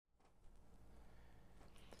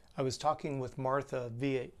I was talking with Martha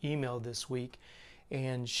via email this week,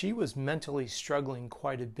 and she was mentally struggling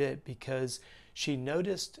quite a bit because she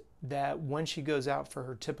noticed that when she goes out for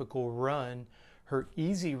her typical run, her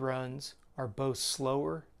easy runs are both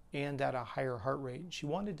slower and at a higher heart rate. She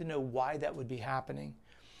wanted to know why that would be happening.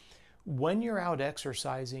 When you're out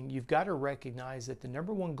exercising, you've got to recognize that the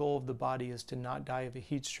number one goal of the body is to not die of a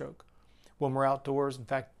heat stroke. When we're outdoors, in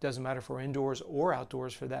fact, it doesn't matter if we're indoors or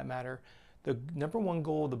outdoors for that matter, the number one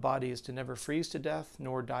goal of the body is to never freeze to death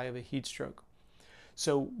nor die of a heat stroke.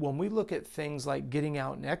 So when we look at things like getting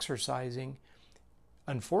out and exercising,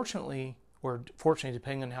 unfortunately, or fortunately,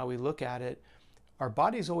 depending on how we look at it, our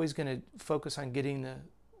body's always going to focus on getting the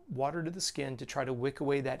water to the skin to try to wick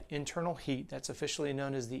away that internal heat that's officially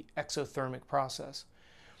known as the exothermic process.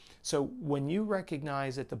 So when you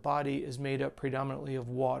recognize that the body is made up predominantly of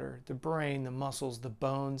water, the brain, the muscles, the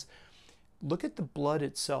bones, look at the blood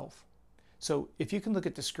itself. So if you can look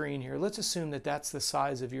at the screen here, let's assume that that's the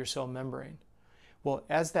size of your cell membrane. Well,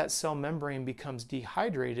 as that cell membrane becomes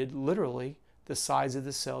dehydrated, literally, the size of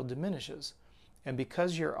the cell diminishes. And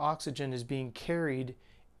because your oxygen is being carried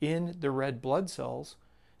in the red blood cells,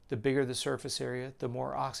 the bigger the surface area, the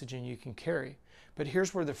more oxygen you can carry. But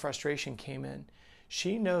here's where the frustration came in.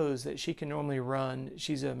 She knows that she can normally run,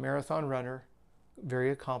 she's a marathon runner, very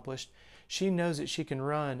accomplished. She knows that she can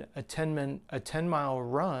run a 10-mile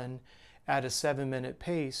run at a 7-minute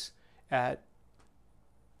pace at,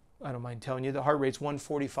 I don't mind telling you, the heart rate's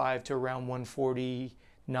 145 to around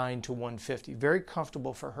 149 to 150. Very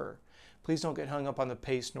comfortable for her. Please don't get hung up on the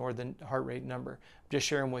pace nor the heart rate number. I'm just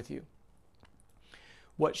sharing with you.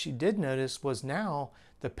 What she did notice was now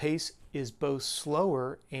the pace is both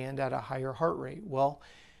slower and at a higher heart rate. Well,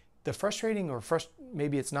 the frustrating, or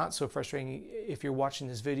maybe it's not so frustrating if you're watching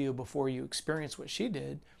this video before you experience what she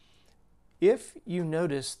did, if you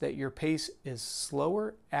notice that your pace is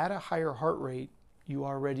slower at a higher heart rate, you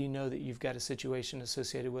already know that you've got a situation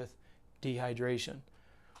associated with dehydration.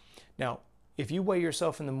 Now, if you weigh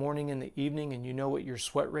yourself in the morning and the evening and you know what your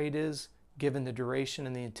sweat rate is, given the duration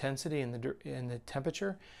and the intensity and the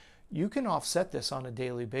temperature, you can offset this on a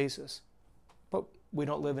daily basis. But we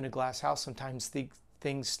don't live in a glass house. Sometimes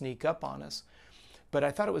things sneak up on us. But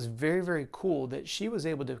I thought it was very, very cool that she was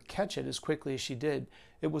able to catch it as quickly as she did.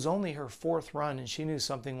 It was only her 4th run and she knew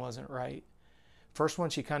something wasn't right. First one,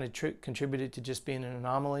 she kind of contributed to just being an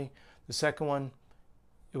anomaly. The second one,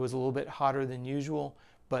 it was a little bit hotter than usual.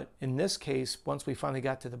 But in this case, once we finally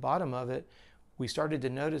got to the bottom of it, we started to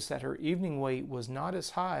notice that her evening weight was not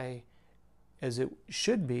as high as it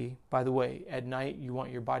should be. By the way, at night, you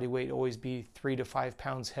want your body weight to always be 3 to 5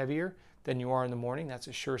 pounds heavier than you are in the morning. That's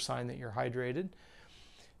a sure sign that you're hydrated.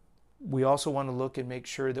 We also want to look and make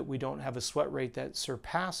sure that we don't have a sweat rate that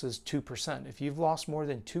surpasses 2%. If you've lost more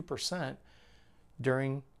than 2%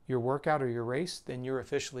 during your workout or your race, then you're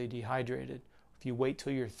officially dehydrated. If you wait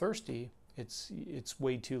till you're thirsty, it's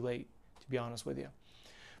way too late, to be honest with you.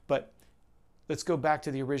 But let's go back to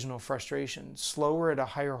the original frustration. Slower at a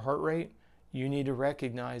higher heart rate, you need to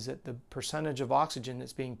recognize that the percentage of oxygen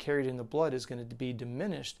that's being carried in the blood is going to be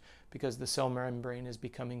diminished because the cell membrane is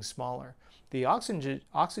becoming smaller. The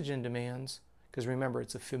oxygen demands, because remember,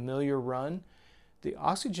 it's a familiar run, the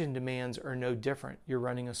oxygen demands are no different. You're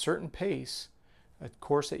running a certain pace, a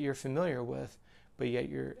course that you're familiar with, but yet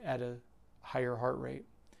you're at a higher heart rate.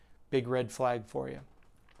 Big red flag for you.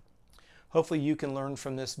 Hopefully you can learn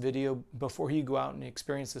from this video before you go out and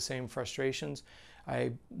experience the same frustrations.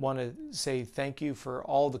 I want to say thank you for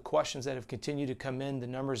all the questions that have continued to come in. The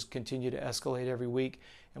numbers continue to escalate every week,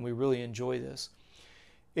 and we really enjoy this.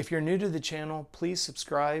 If you're new to the channel, please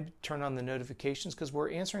subscribe, turn on the notifications, because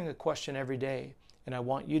we're answering a question every day. And I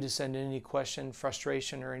want you to send in any question,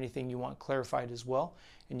 frustration, or anything you want clarified as well.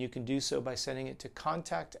 And you can do so by sending it to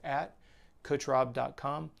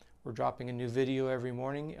contact@coachrobb.com. We're dropping a new video every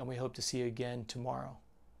morning, and we hope to see you again tomorrow.